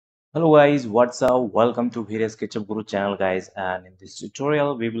Hello guys, what's up? Welcome to vray Sketchup Guru channel guys, and in this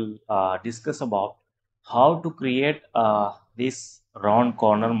tutorial we will discuss about how to create this round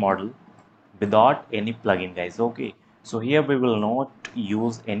corner model without any plugin guys. Okay, so here we will not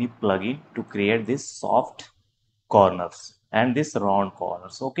use any plugin to create this soft corners and this round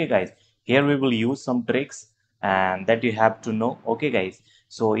corners. Okay guys, here we will use some tricks and that you have to know. Okay guys,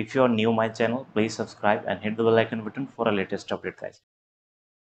 so if you are new my channel, please subscribe and hit the bell icon button for a latest update guys.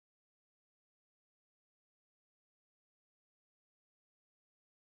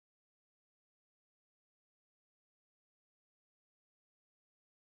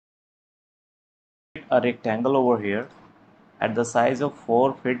 A rectangle over here at the size of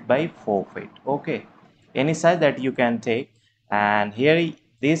 4 feet by 4 feet. Okay, any size that you can take, and here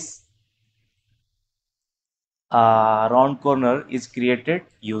this round corner is created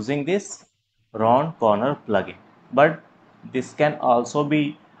using this round corner plugin, but this can also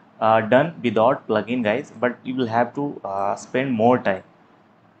be done without plugin guys, but you will have to spend more time.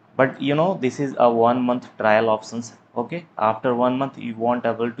 But you know, this is a 1 month trial options. Okay, after 1 month you won't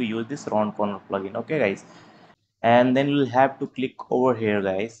able to use this round corner plugin. Okay guys, and then you'll have to click over here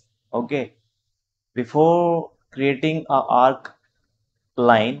guys. Okay, before creating a arc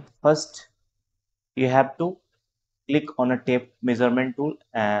line, first you have to click on a tape measurement tool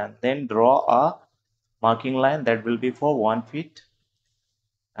and then draw a marking line that will be for 1 feet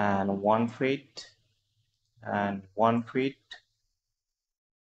and 1 feet and 1 feet.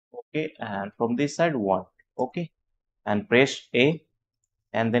 Okay, and from this side 1. Okay, and press A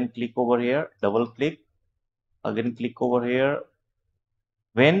and then click over here, double click, again click over here.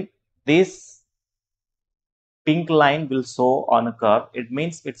 When this pink line will show on a curve, it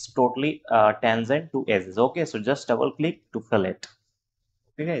means it's totally tangent to edges. Okay, so just double click to fill it.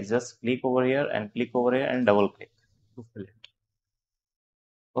 Okay guys, just click over here and click over here and double click to fill it.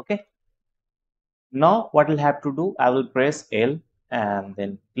 Okay, now what I'll have to do, I will press L and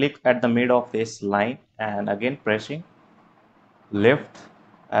then click at the mid of this line and again pressing left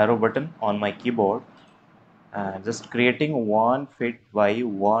arrow button on my keyboard and just creating 1 feet by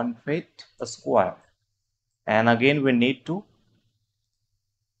 1 feet a square. And again we need to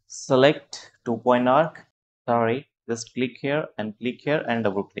select 2-point arc. Sorry, just click here and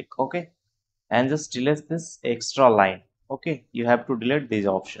double click. Okay, and just delete this extra line. Okay, you have to delete these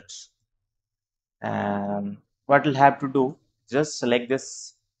options. And what you'll have to do, just select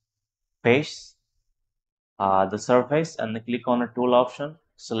this face, the surface, and then click on a tool option,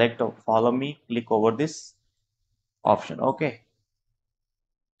 select follow me, click over this option. Okay,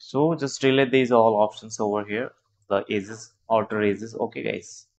 so just delete these all options over here, the edges, outer edges. Okay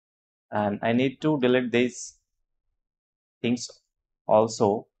guys, and I need to delete these things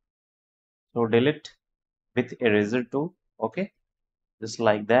also, so delete with eraser tool. Okay, just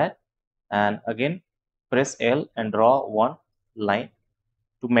like that, and again press L and draw one line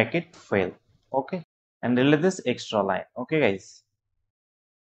to make it fill. Okay, and delete this extra line. Okay guys,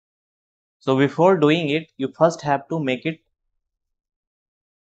 so before doing it you first have to make it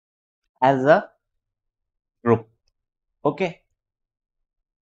as a group. Okay,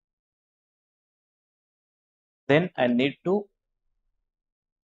 then I need to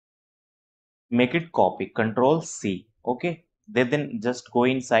make it copy, control C. Okay, then just go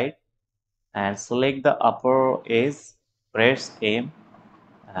inside and select the upper edge, press M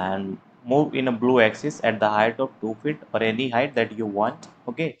and move in a blue axis at the height of 2 feet or any height that you want.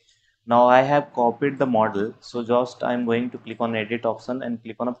 Okay, now I have copied the model, so just I'm going to click on edit option and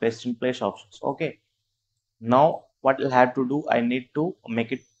click on a paste in place options. Okay, now what I'll have to do, I need to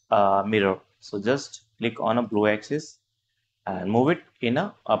make it mirror, so just click on a blue axis and move it in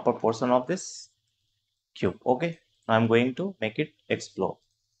a upper portion of this cube. Okay, now I'm going to make it explode.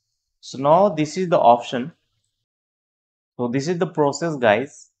 So now this is the option. So this is the process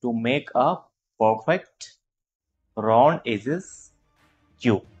guys to make a perfect round edges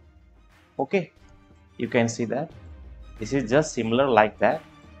cube. Okay, you can see that this is just similar like that.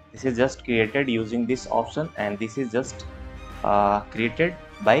 This is just created using this option and this is just created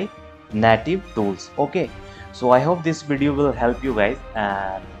by native tools. Okay, so I hope this video will help you guys,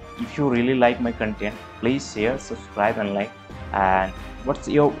 and if you really like my content, please share, subscribe and like. And what's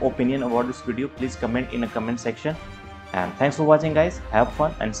your opinion about this video, please comment in a comment section. And thanks for watching guys, have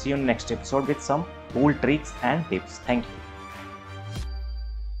fun and see you in next episode with some cool tricks and tips. Thank you.